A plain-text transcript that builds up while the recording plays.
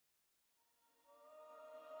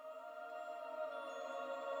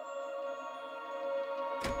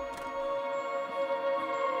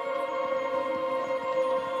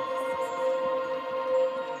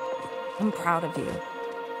I'm proud of you.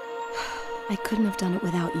 I couldn't have done it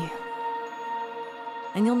without you.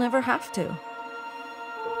 And you'll never have to.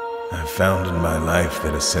 I've found in my life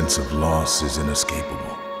that a sense of loss is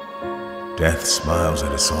inescapable. Death smiles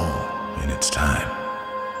at us all in its time.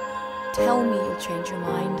 Tell me you'll change your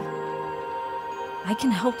mind. I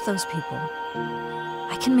can help those people.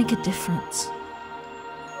 I can make a difference.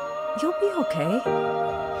 You'll be okay.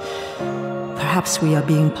 Perhaps we are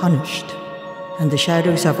being punished, and the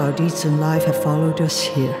shadows of our deeds in life have followed us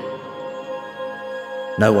here.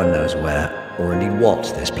 No one knows where, or indeed what,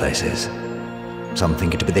 this place is. Some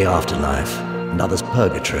think it to be the afterlife, and others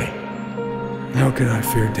purgatory. How can I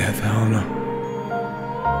fear death, Helena?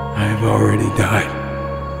 I have already died.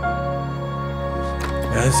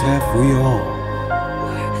 As have we all.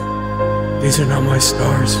 These are not my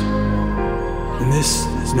stars. And this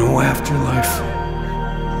is no afterlife.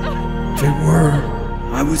 If it were,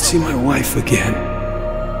 I would see my wife again.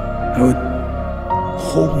 I would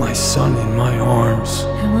hold my son in my arms.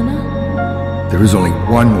 Helena? There is only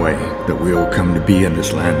one way that we all come to be in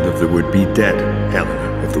this land of the would-be dead,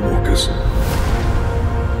 Helena of the Walkers.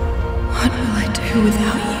 What will I do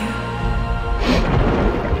without you?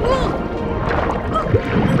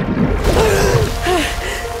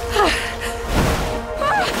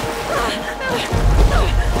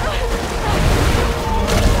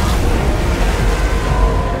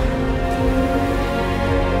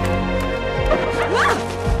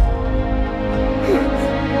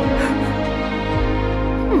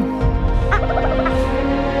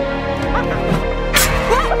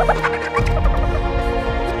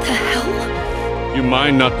 You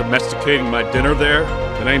mind not domesticating my dinner there?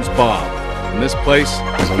 The name's Bob, and this place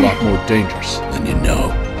is a lot more dangerous than you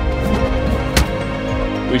know.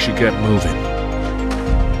 We should get moving.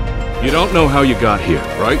 You don't know how you got here,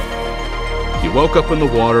 right? You woke up in the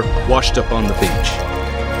water, washed up on the beach.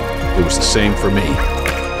 It was the same for me.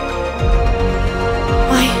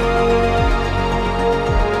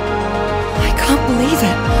 I can't believe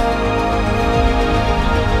it.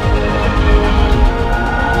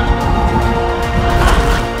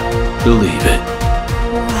 Believe it.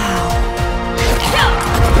 Wow.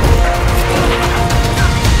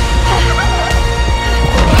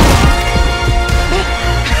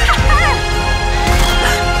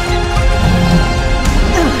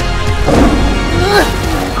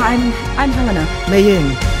 I'm Helena. Mei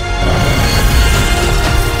Ying.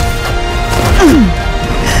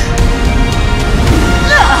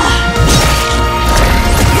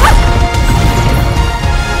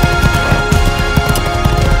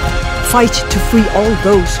 Fight to free all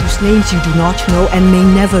those whose names you do not know and may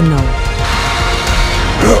never know.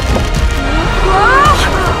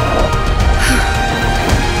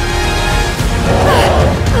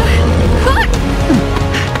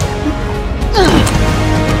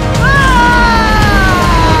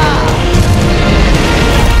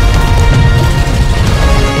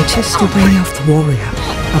 It is the way of the warrior,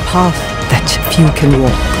 a path that few can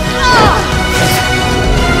walk.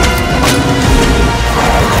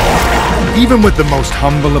 Even with the most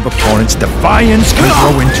humble of opponents, defiance can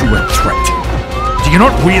grow into a threat. Do you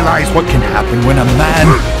not realize what can happen when a man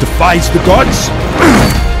defies the gods?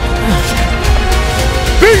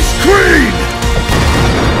 Beast Queen!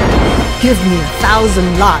 Give me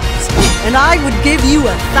 1,000 lives, and I would give you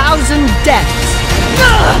 1,000 deaths.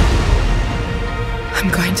 I'm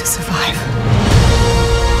going to survive.